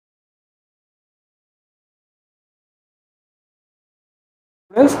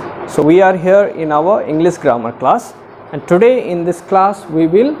Friends, so we are here in our English grammar class, and today in this class we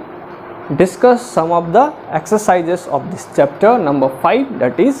will discuss some of the exercises of this chapter number 5,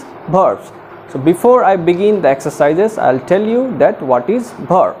 that is verbs. So before I begin the exercises, I'll tell you that what is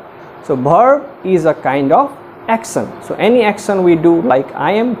verb. So verb is a kind of action. So any action we do, like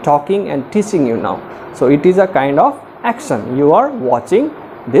I am talking and teaching you now, so it is a kind of action. You are watching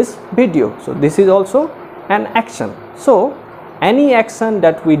this video, so this is also an action. So any action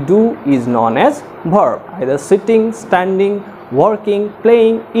that we do is known as verb, either sitting, standing, working,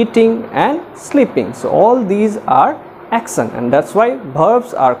 playing, eating and sleeping. So all these are action, and that's why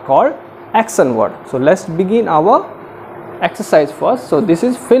verbs are called action word. So let's begin our exercise first. So this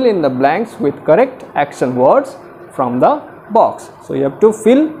is fill in the blanks with correct action words from the box. So you have to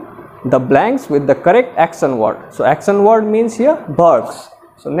fill the blanks with the correct action word. So action word means here verbs.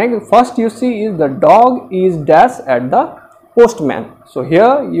 So next, first you see is the dog is dash at the postman. So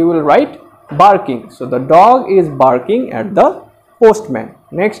here you will write barking. So the dog is barking at the postman.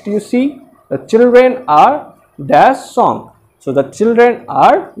 Next you see the children are dash song. So the children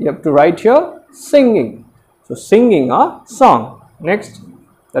are, you have to write here, singing. So singing a song. Next,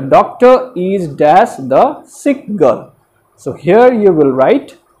 the doctor is dash the sick girl. So here you will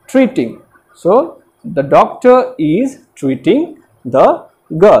write treating. So the doctor is treating the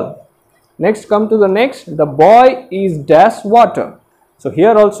girl. Next, come to the next, the boy is dash water. So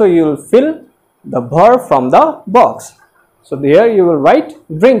here also you will fill the verb from the box. So there you will write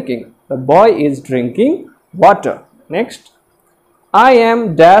drinking. The boy is drinking water. Next, I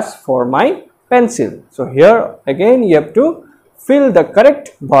am dash for my pencil. So here again you have to fill the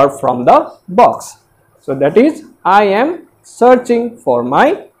correct verb from the box. So that is, I am searching for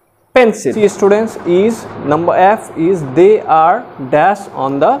my pencil. See students, is number F is they are dash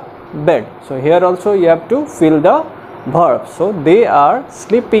on the bed. So here also you have to fill the verb. So they are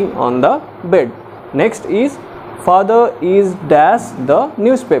sleeping on the bed. Next is father is dash the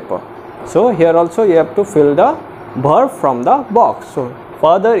newspaper. So here also you have to fill the verb from the box. So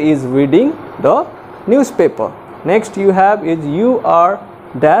father is reading the newspaper. Next you have is you are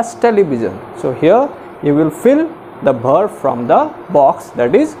dash television. So here you will fill the verb from the box,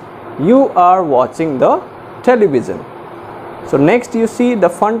 that is you are watching the television. So next you see the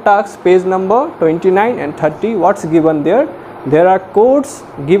fun tasks, page number 29 and 30. What's given there? There are codes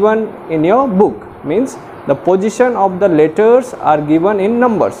given in your book, means the position of the letters are given in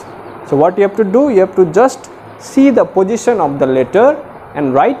numbers. So what you have to do, you have to just see the position of the letter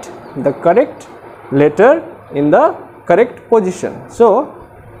and write the correct letter in the correct position. So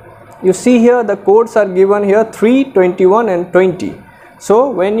you see here the codes are given here 3, 21 and 20. So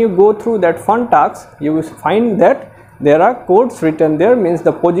when you go through that fun tasks, you will find that there are codes written there, means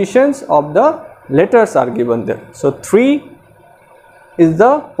the positions of the letters are given there. So 3 is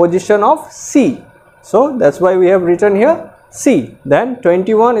the position of C. So that's why we have written here C. Then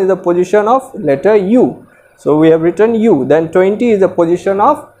 21 is the position of letter U. So we have written U. Then 20 is the position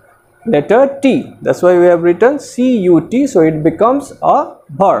of letter T. That's why we have written CUT. So it becomes a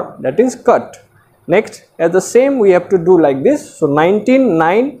verb, that is cut. Next, as the same we have to do like this. So 19,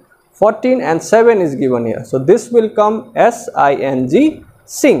 9, 14 and 7 is given here. So this will come SING,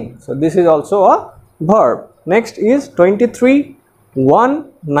 sing. So this is also a verb. Next is 23,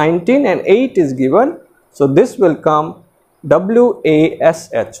 1, 19 and 8 is given. So this will come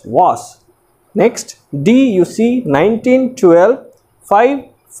WASH, wash. Next, D you see 19, 12, 5,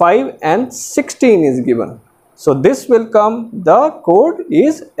 5 and 16 is given. So this will come, the code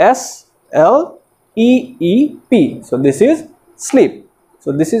is SLEEP. So this is sleep.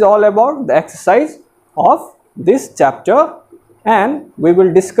 So this is all about the exercise of this chapter, and we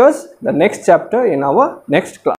will discuss the next chapter in our next class.